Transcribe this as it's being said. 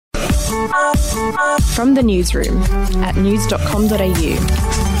From the newsroom at news.com.au.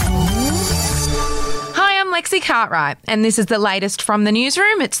 Hi, I'm Lexi Cartwright, and this is the latest from the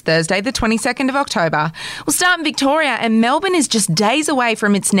newsroom. It's Thursday, the 22nd of October. We'll start in Victoria, and Melbourne is just days away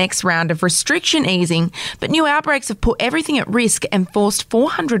from its next round of restriction easing, but new outbreaks have put everything at risk and forced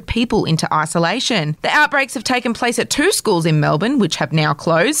 400 people into isolation. The outbreaks have taken place at 2 schools in Melbourne, which have now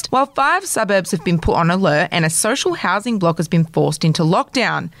closed, while 5 suburbs have been put on alert and a social housing block has been forced into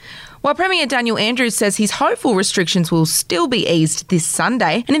lockdown. While Premier Daniel Andrews says he's hopeful restrictions will still be eased this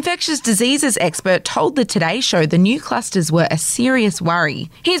Sunday, an infectious diseases expert told the Today Show the new clusters were a serious worry.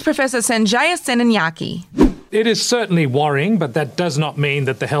 Here's Professor Sanjaya Senanyaki. It is certainly worrying, but that does not mean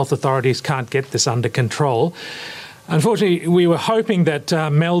that the health authorities can't get this under control. Unfortunately, we were hoping that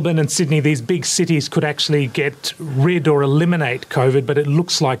Melbourne and Sydney, these big cities, could actually get rid or eliminate COVID, but it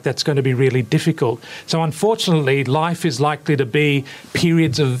looks like that's going to be really difficult. So unfortunately, life is likely to be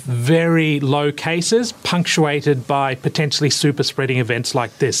periods of very low cases, punctuated by potentially super spreading events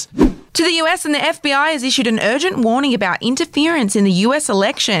like this. To the US, and the FBI has issued an urgent warning about interference in the US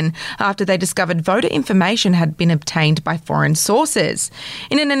election after they discovered voter information had been obtained by foreign sources.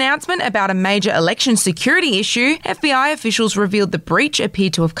 In an announcement about a major election security issue, FBI officials revealed the breach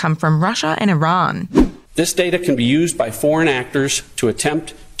appeared to have come from Russia and Iran. This data can be used by foreign actors to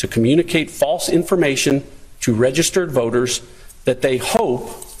attempt to communicate false information to registered voters that they hope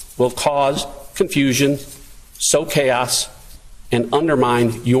will cause confusion, sow chaos, and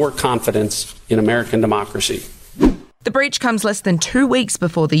undermine your confidence in American democracy. The breach comes less than 2 weeks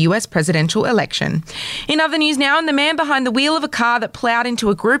before the US presidential election. In other news now, and the man behind the wheel of a car that ploughed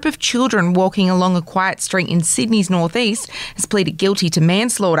into a group of children walking along a quiet street in Sydney's northeast has pleaded guilty to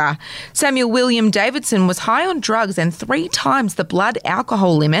manslaughter. Samuel William Davidson was high on drugs and 3 times the blood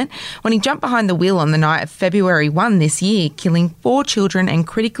alcohol limit when he jumped behind the wheel on the night of February 1 this year, killing 4 children and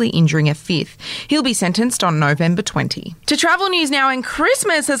critically injuring a 5th. He'll be sentenced on November 20. To travel news now, and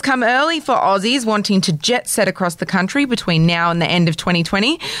Christmas has come early for Aussies wanting to jet set across the country between now and the end of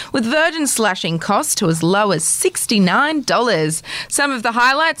 2020, with Virgin slashing costs to as low as $69. Some of the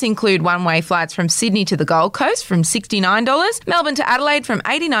highlights include one-way flights from Sydney to the Gold Coast from $69, Melbourne to Adelaide from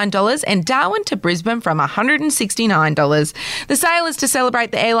 $89, and Darwin to Brisbane from $169. The sale is to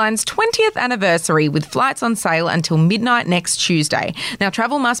celebrate the airline's 20th anniversary, with flights on sale until midnight next Tuesday. Now,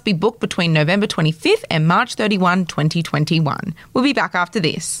 travel must be booked between November 25th and March 31, 2021. We'll be back after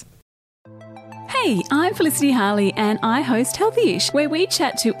this. Hey, I'm Felicity Harley and I host Healthyish, where we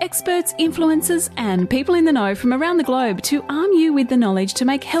chat to experts, influencers and people in the know from around the globe to arm you with the knowledge to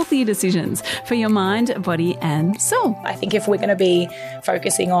make healthier decisions for your mind, body and soul. I think if we're going to be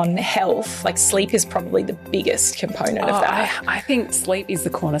focusing on health, like sleep is probably the biggest component of that. I think sleep is the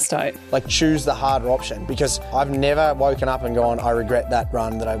cornerstone. Like, choose the harder option, because I've never woken up and gone, I regret that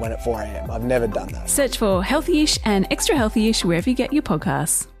run that I went at 4 a.m. I've never done that. Search for Healthyish and Extra Healthyish wherever you get your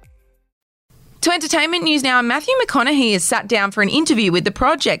podcasts. To entertainment news now, Matthew McConaughey has sat down for an interview with The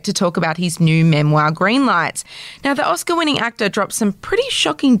Project to talk about his new memoir, Greenlights. Now, the Oscar-winning actor dropped some pretty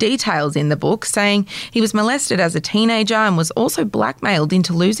shocking details in the book, saying he was molested as a teenager and was also blackmailed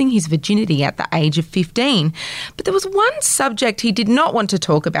into losing his virginity at the age of 15. But there was one subject he did not want to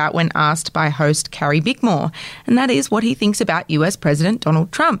talk about when asked by host Carrie Bickmore, and that is what he thinks about US President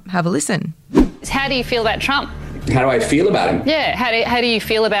Donald Trump. Have a listen. How do you feel about Trump? How do I feel about him? Yeah, how do you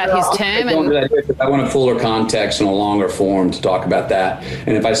feel about his term? I want a fuller context and a longer form to talk about that.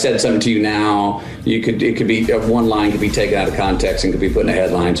 And if I said something to you now, it could be one line could be taken out of context and could be put in a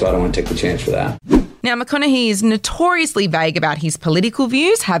headline, so I don't want to take the chance for that. Now, McConaughey is notoriously vague about his political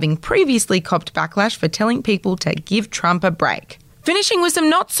views, having previously copped backlash for telling people to give Trump a break. Finishing with some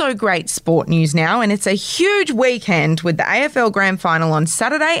not-so-great sport news now, and it's a huge weekend with the AFL Grand Final on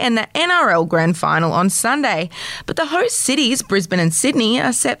Saturday and the NRL Grand Final on Sunday. But the host cities, Brisbane and Sydney,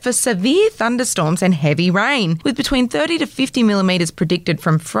 are set for severe thunderstorms and heavy rain, with between 30 to 50 millimetres predicted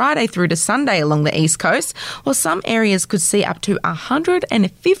from Friday through to Sunday along the east coast, while some areas could see up to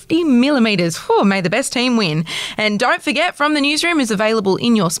 150 millimetres. May the best team win. And don't forget, From the Newsroom is available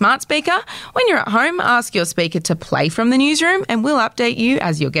in your smart speaker. When you're at home, ask your speaker to play From the Newsroom, and we'll update you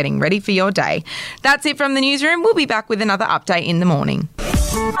as you're getting ready for your day. That's it from the newsroom. We'll be back with another update in the morning.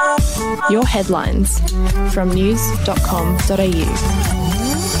 Your headlines from news.com.au.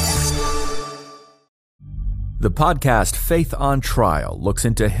 The podcast Faith on Trial looks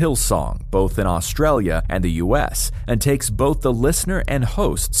into Hillsong, both in Australia and the US, and takes both the listener and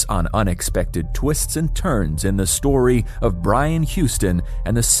hosts on unexpected twists and turns in the story of Brian Houston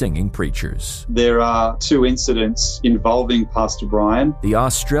and the Singing Preachers. There are 2 incidents involving Pastor Brian. The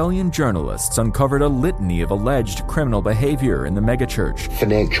Australian journalists uncovered a litany of alleged criminal behavior in the megachurch.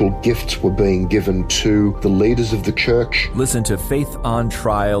 Financial gifts were being given to the leaders of the church. Listen to Faith on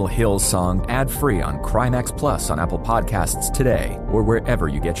Trial Hillsong ad-free on Crimex Plus on Apple Podcasts today or wherever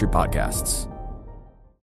you get your podcasts.